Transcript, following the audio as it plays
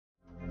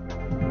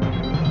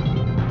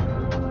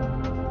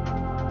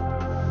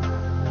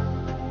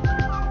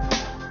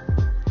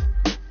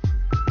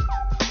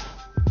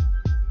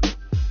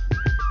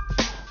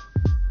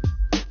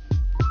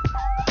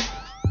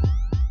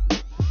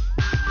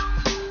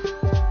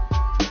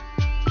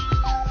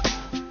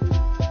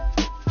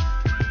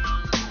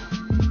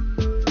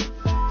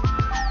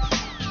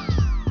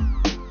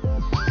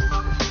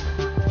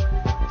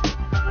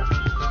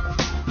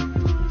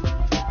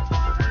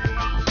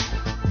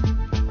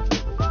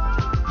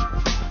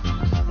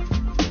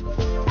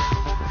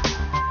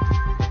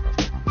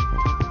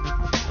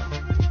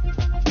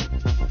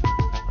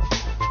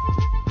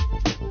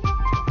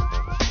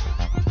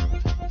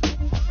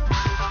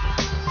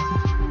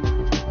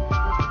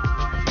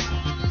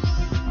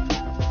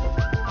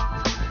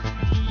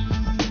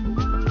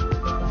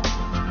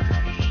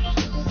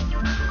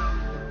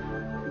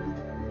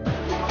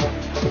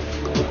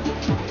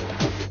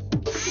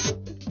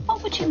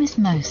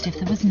toast if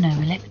there was no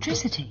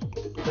electricity?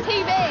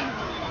 TV.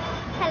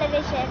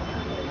 Television.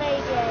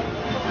 Radio.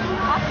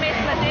 I've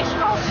missed my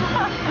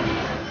dishwasher.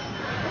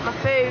 My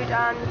food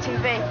and the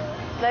TV.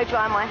 Blow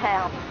dry my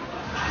hair.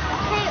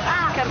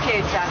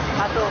 Computer.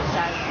 I thought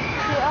so.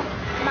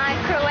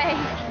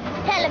 Microwave.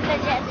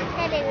 Television.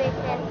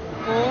 Television.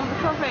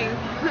 Nothing.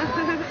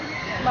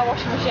 My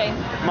washing machine.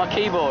 My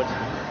keyboard.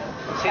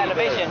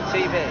 Television.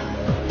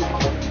 TV.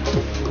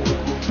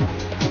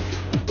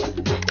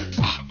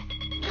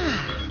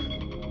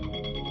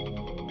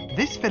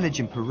 This village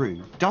in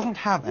Peru doesn't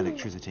have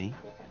electricity.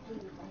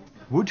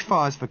 Wood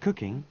fires for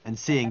cooking and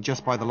seeing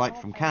just by the light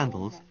from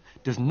candles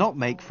does not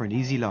make for an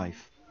easy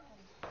life.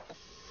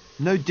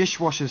 No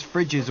dishwashers,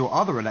 fridges or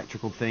other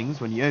electrical things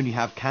when you only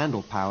have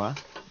candle power.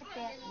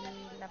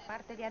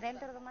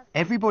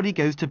 Everybody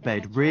goes to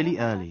bed really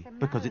early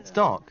because it's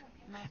dark.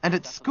 And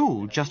at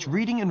school, just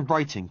reading and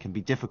writing can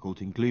be difficult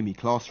in gloomy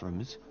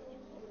classrooms.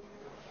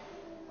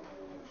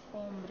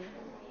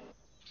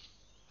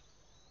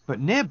 But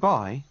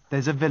nearby,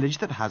 there's a village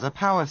that has a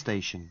power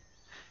station.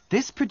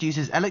 This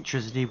produces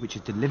electricity which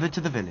is delivered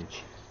to the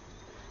village.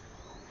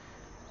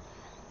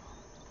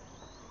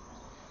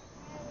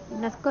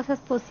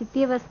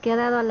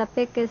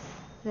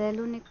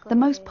 The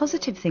most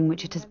positive thing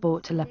which it has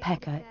brought to La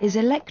Peca is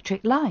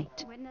electric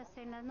light.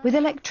 With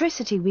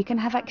electricity, we can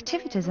have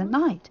activities at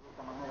night.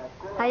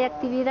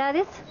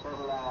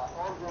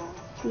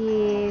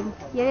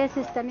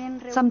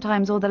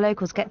 Sometimes all the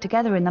locals get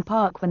together in the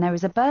park when there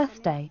is a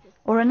birthday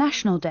or a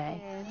national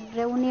day.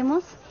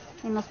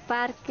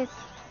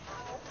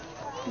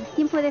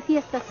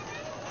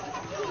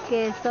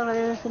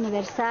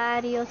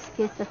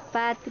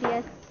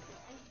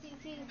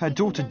 Her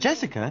daughter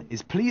Jessica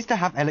is pleased to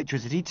have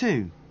electricity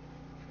too.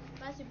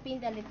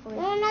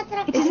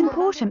 It is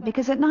important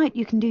because at night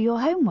you can do your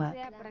homework.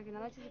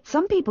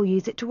 Some people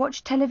use it to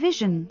watch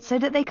television so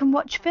that they can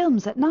watch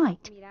films at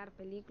night.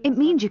 It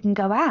means you can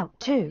go out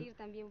too.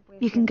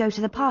 You can go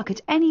to the park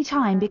at any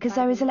time because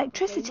there is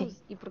electricity.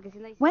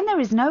 When there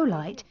is no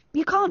light,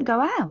 you can't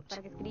go out.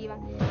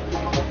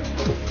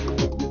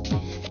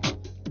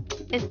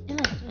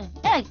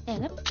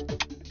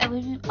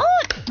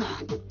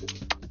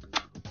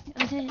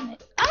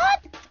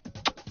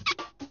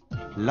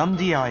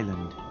 Lundy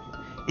Island.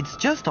 It's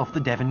just off the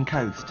Devon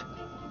coast.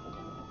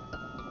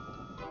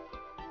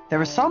 There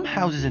are some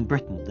houses in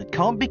Britain that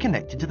can't be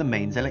connected to the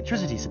mains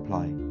electricity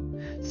supply.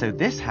 So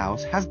this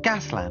house has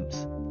gas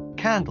lamps,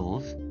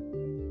 candles,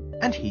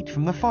 and heat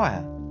from the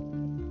fire.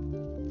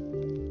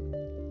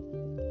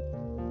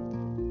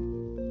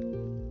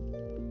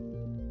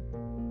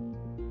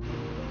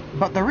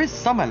 But there is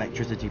some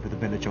electricity for the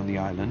village on the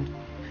island.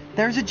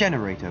 There is a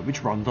generator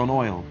which runs on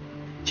oil,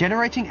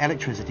 generating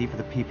electricity for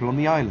the people on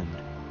the island.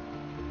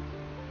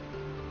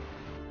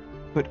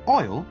 But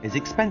oil is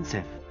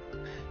expensive,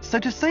 so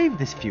to save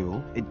this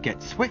fuel, it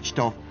gets switched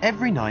off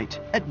every night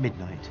at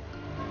midnight.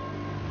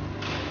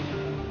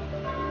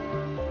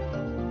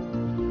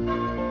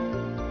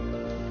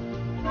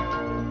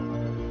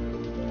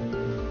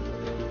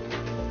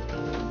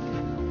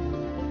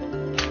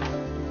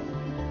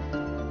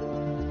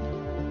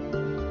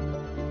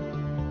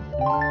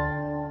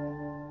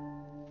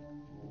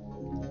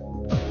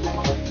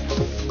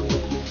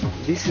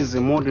 This is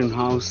a modern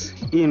house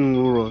in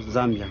rural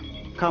Zambia.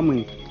 Come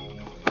in.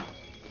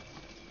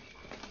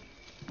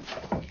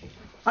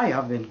 I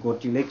haven't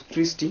got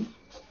electricity.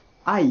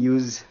 I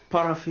use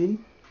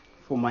paraffin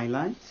for my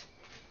light,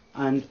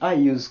 and I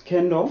use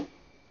candle,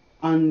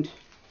 and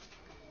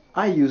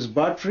I use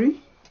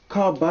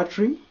car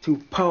battery to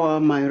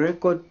power my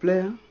record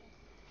player,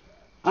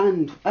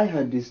 and I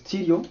had the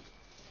stereo.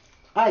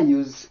 I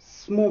use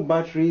small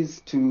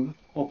batteries to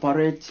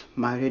operate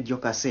my radio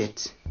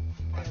cassette.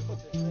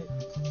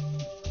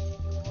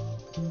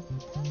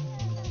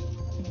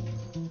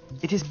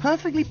 It is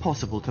perfectly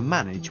possible to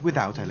manage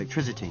without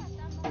electricity.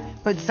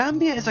 But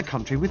Zambia is a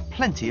country with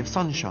plenty of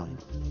sunshine.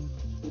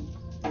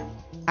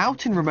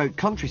 Out in remote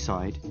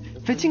countryside,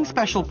 fitting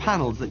special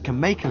panels that can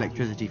make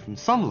electricity from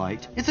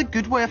sunlight is a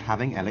good way of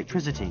having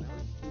electricity.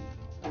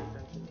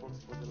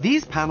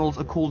 These panels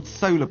are called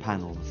solar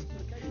panels,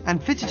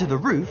 and fitted to the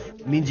roof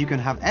means you can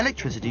have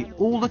electricity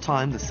all the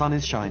time the sun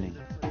is shining.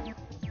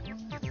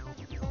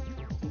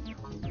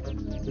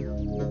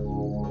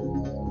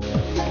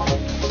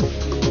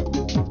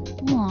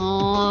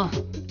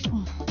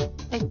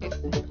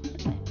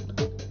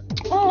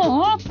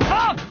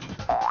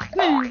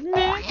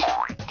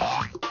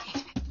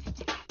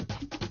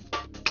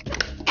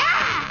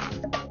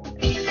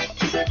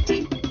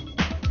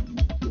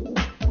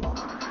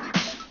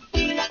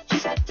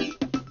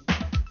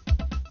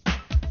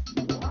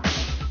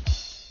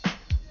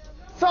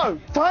 So,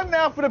 time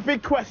now for the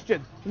big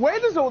question. Where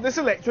does all this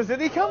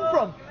electricity come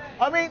from?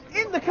 I mean,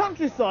 in the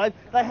countryside,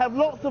 they have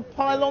lots of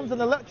pylons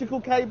and electrical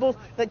cables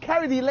that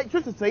carry the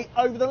electricity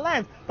over the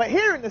land. But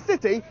here in the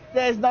city,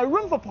 there's no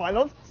room for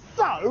pylons,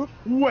 so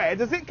where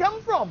does it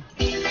come from?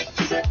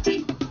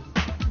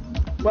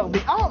 Well,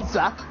 the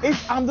answer is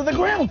under the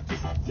ground.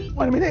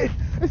 Wait a minute,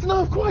 it's an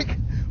earthquake.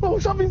 Oh,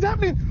 something's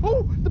happening.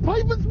 Oh, the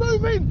pavement's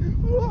moving.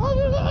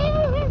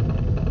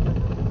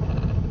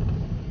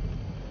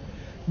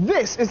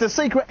 This is the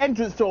secret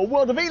entrance to a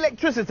world of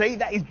electricity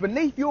that is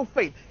beneath your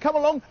feet. Come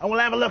along and we'll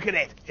have a look at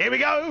it. Here we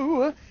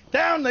go.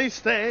 Down these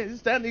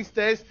stairs, down these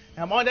stairs.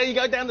 Now, mind how you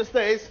go down the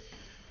stairs.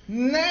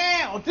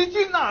 Now, did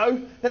you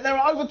know that there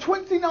are over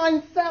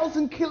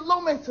 29,000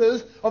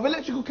 kilometres of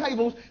electrical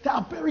cables that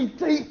are buried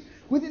deep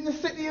within the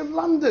city of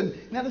London?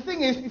 Now, the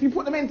thing is, if you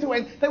put them end to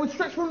end, they would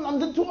stretch from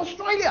London to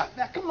Australia.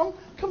 Now, come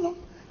along,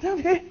 down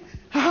here.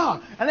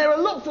 Ha! And there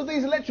are lots of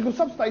these electrical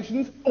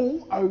substations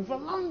all over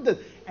London.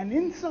 And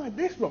inside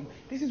this room,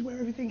 this is where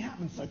everything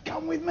happens. So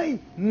come with me.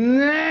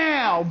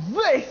 Now,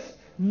 this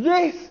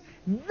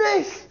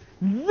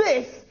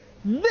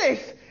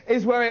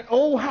is where it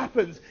all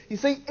happens. You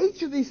see,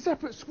 each of these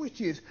separate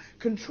switches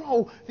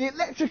control the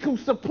electrical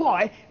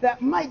supply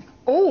that make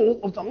all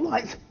of the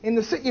lights in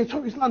the city of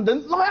tourist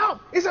London light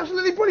up. It's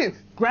absolutely brilliant.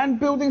 Grand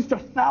buildings,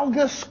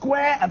 Trafalgar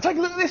Square, and take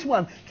a look at this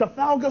one,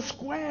 Trafalgar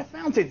Square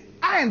Fountain.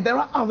 And there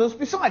are others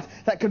besides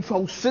that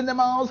control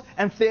cinemas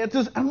and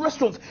theatres and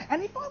restaurants.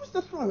 And if I was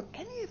to throw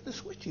any of the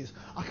switches,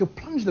 I could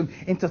plunge them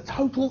into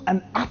total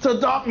and utter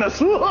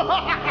darkness.